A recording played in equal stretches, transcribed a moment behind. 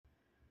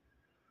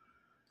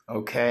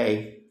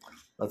Okay,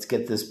 let's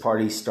get this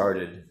party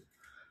started.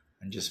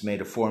 I just made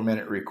a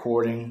 4-minute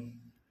recording.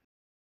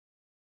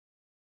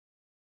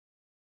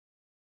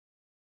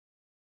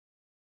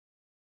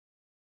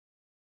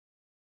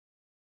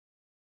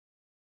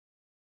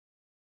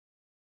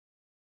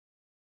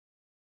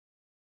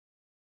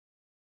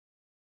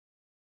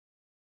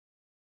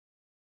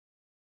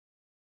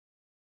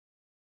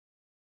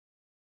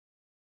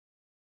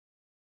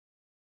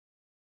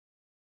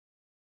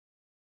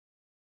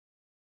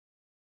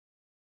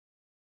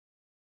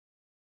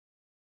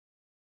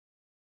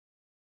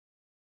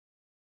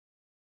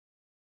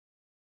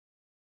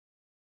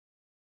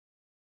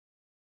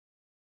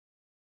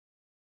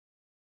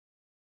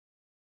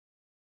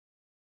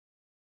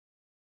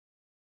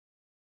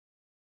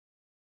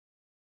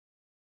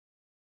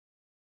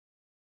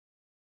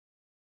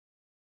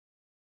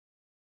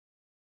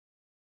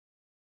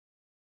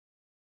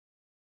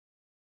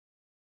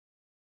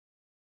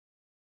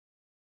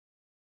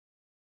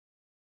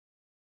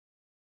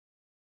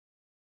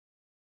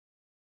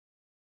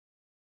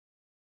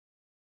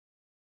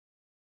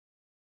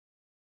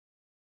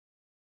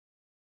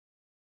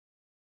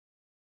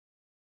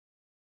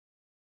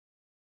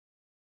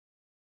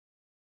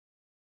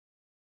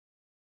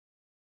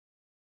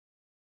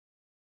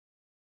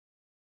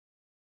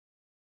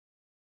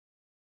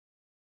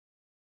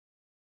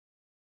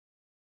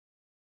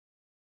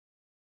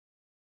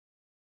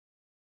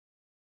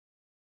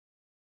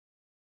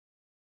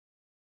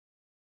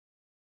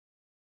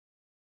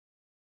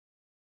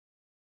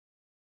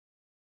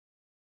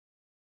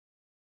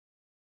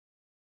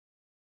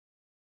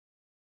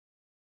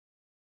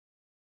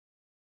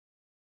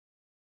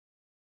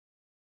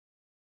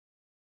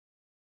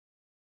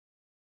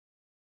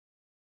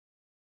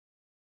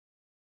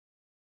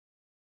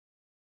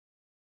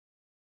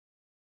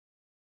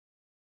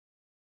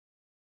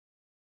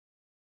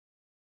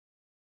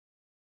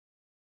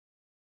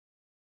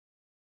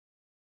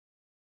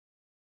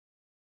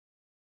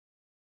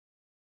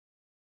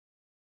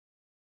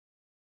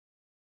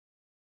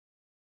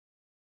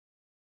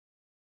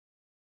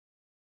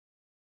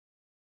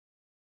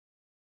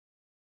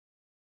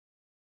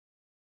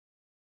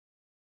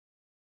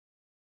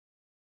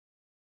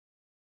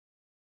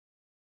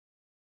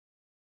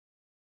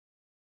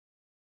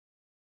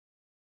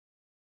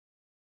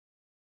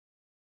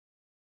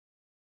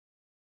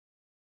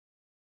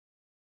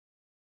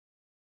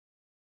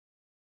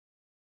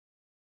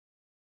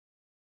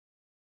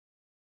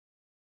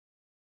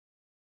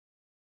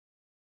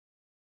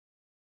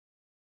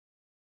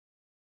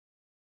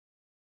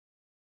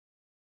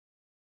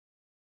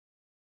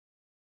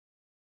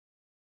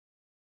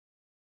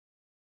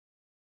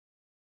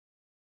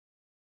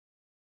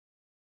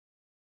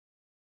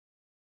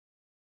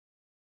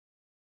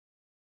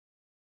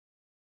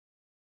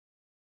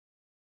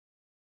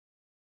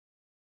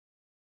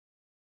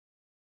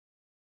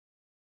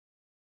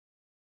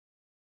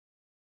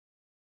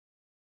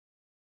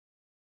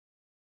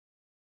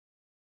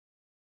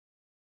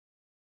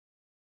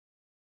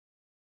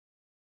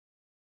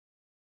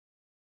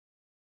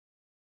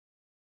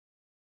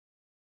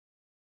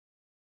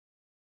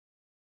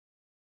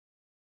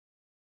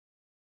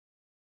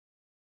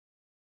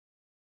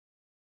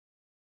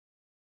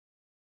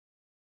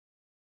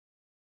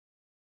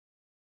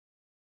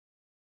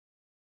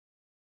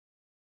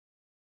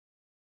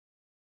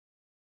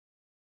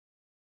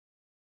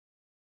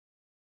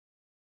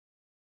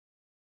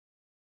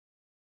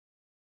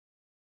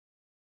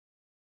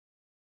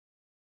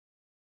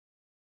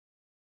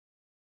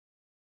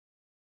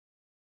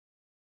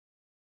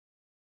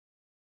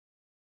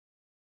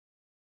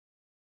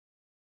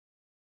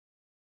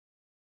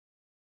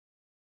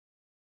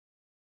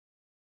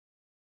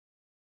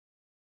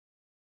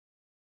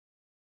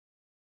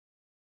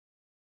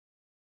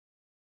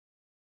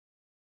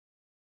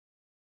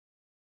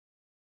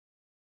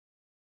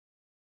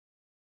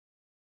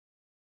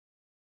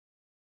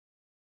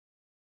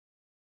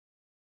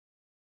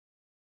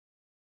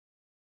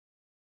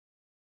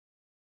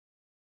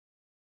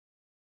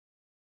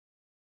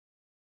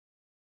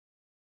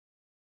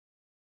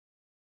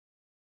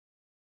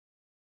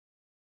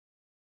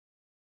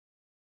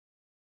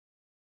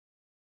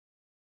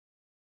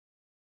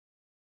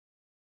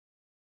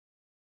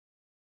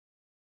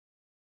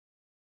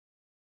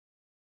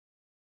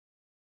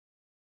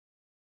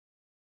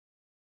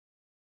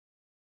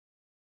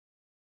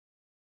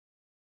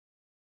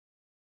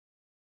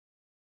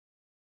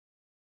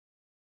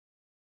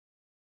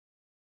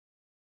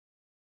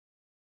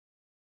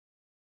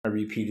 I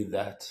repeated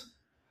that.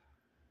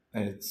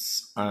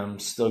 I'm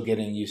still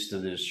getting used to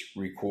this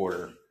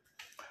recorder.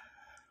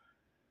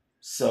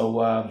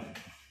 So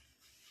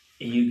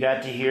you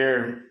got to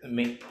hear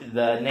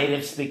the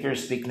native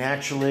speakers speak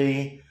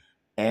naturally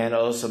and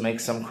also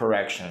make some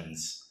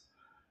corrections.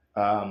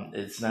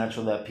 It's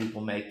natural that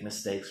people make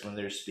mistakes when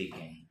they're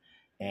speaking,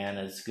 and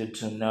it's good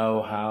to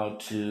know how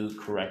to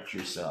correct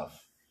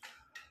yourself.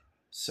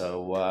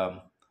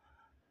 So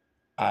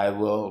I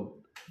will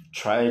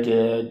try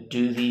to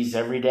do these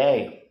every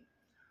day.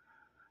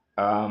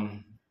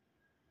 Um,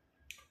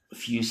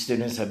 few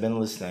students have been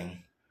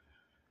listening.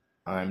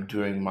 I'm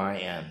doing my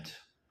end.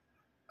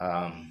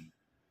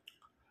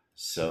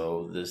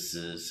 So this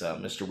is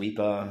Mr.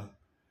 Weepa.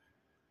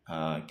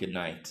 Good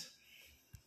night.